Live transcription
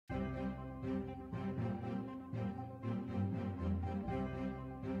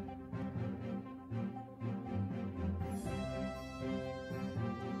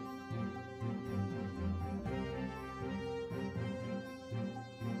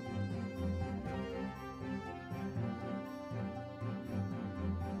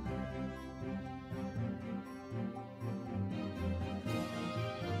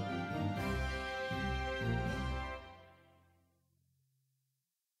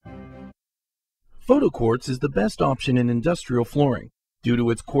Quartz is the best option in industrial flooring. Due to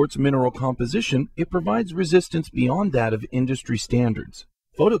its quartz mineral composition, it provides resistance beyond that of industry standards.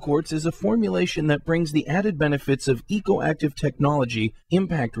 Quartz is a formulation that brings the added benefits of eco-active technology,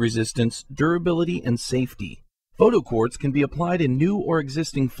 impact resistance, durability, and safety. Quartz can be applied in new or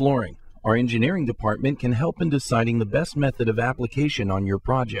existing flooring. Our engineering department can help in deciding the best method of application on your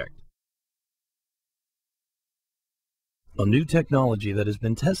project. A new technology that has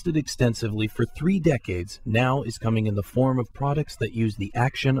been tested extensively for 3 decades now is coming in the form of products that use the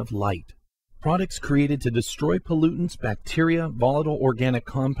action of light. Products created to destroy pollutants, bacteria, volatile organic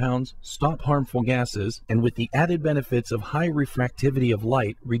compounds, stop harmful gases, and with the added benefits of high refractivity of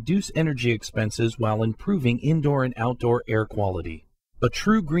light, reduce energy expenses while improving indoor and outdoor air quality. A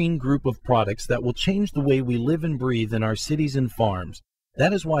true green group of products that will change the way we live and breathe in our cities and farms.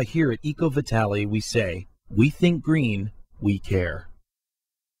 That is why here at Eco-Vitali we say, we think green, we care.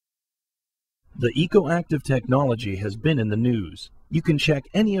 The eco-active technology has been in the news. You can check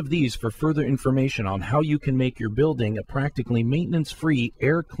any of these for further information on how you can make your building a practically maintenance-free,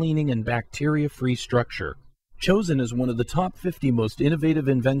 air-cleaning, and bacteria-free structure. Chosen as one of the top 50 most innovative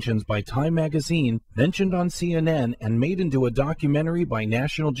inventions by Time magazine, mentioned on CNN, and made into a documentary by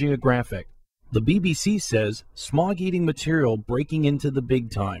National Geographic. The BBC says, smog-eating material breaking into the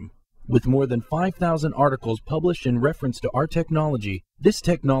big time. With more than 5,000 articles published in reference to our technology, this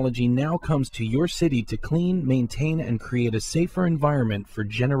technology now comes to your city to clean, maintain, and create a safer environment for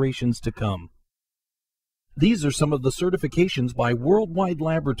generations to come. These are some of the certifications by worldwide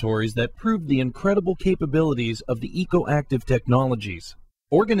laboratories that prove the incredible capabilities of the eco-active technologies.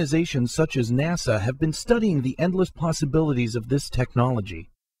 Organizations such as NASA have been studying the endless possibilities of this technology.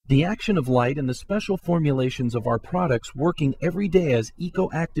 The action of light and the special formulations of our products working every day as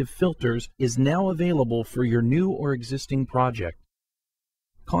eco-active filters is now available for your new or existing project.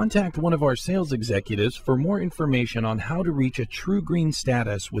 Contact one of our sales executives for more information on how to reach a true green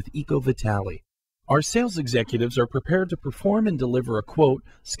status with Eco-Vitali. Our sales executives are prepared to perform and deliver a quote,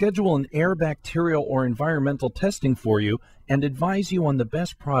 schedule an air, bacterial, or environmental testing for you, and advise you on the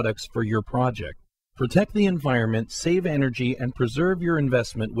best products for your project. Protect the environment, save energy, and preserve your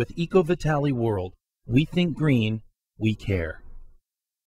investment with Eco-Vitali World. We think green, we care.